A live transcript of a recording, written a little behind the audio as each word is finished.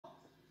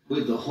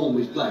with the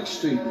homies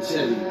Blackstreet and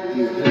Teddy.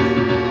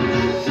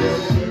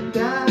 Get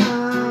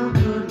down,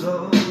 good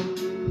Lord.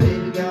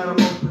 Baby got 'em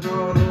open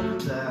all over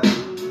town.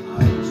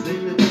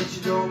 Strictly bitch,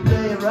 you don't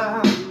play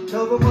around.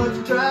 Cover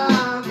much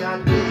ground,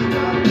 got game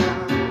right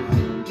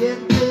now.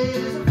 Getting paid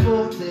is a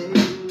forte,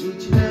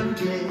 each and every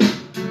day.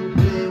 You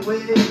play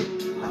away,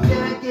 I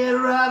can't get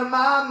her out of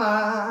my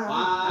mind.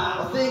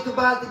 I think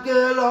about the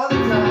girl all the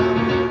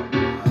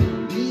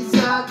time. East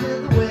side to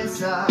the west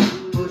side,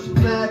 pushing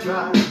flat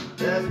right,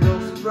 that's no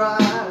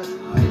surprise.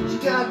 She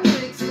got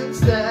tricks in the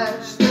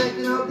stash,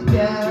 stacking up the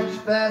cash,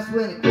 fast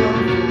when it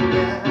comes to the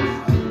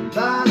gas.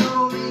 By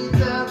no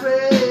means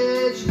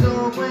average, she's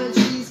on when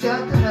she's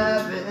got to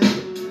have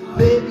it.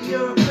 Baby,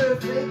 you're a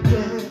perfect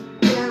 10,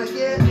 can I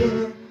get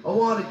in? I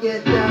wanna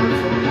get down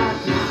so I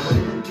can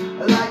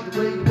win. I like the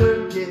way you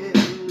work it,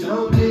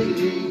 no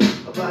diggity,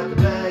 about to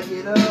bag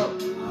it up.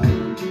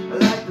 I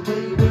like the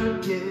way you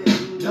work it,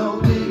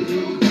 no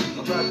diggity,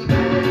 about to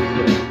bag it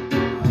up.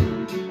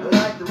 I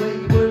like the way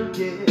you work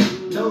it,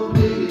 no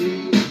diggity,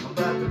 I'm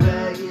about to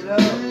bag it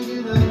up.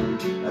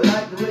 I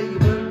like the way you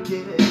work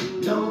it,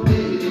 no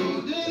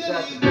diggity, I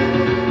got to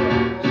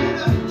bag it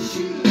up.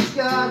 She's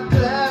got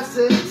class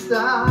and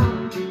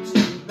style,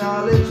 street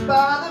knowledge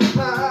by the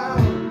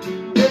pound.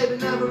 Baby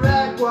never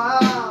act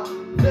wild,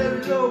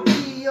 very low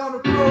key on the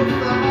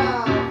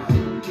profile.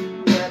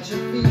 Catch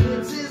your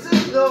feelings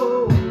isn't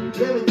low,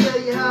 let me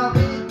tell you how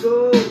it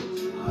goes.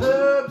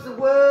 Herbs the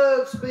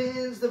word,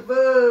 spins the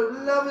verb,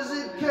 love is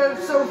it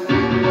curves so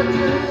free what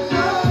you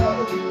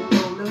know.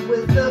 Rolling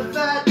with the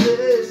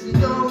fatness, you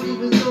don't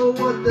even know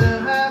what the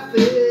half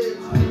is.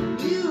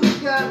 You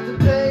got to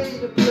pay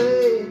to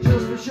play,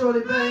 just for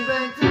shorty bang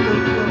bang to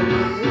look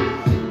away.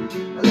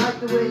 I like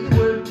the way you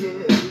work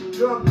it,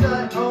 drop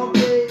tight all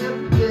day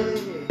every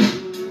day.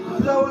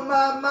 Blowing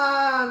my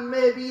mind,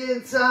 maybe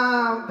in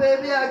time,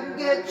 baby I can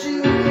get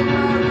you in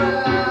my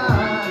ride.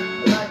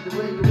 I like the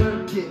way you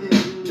work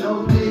it,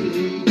 no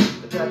diggity,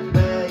 I got to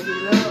bag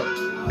it up.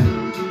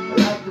 I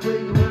like the way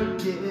you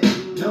work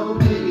it, no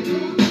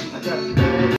diggity.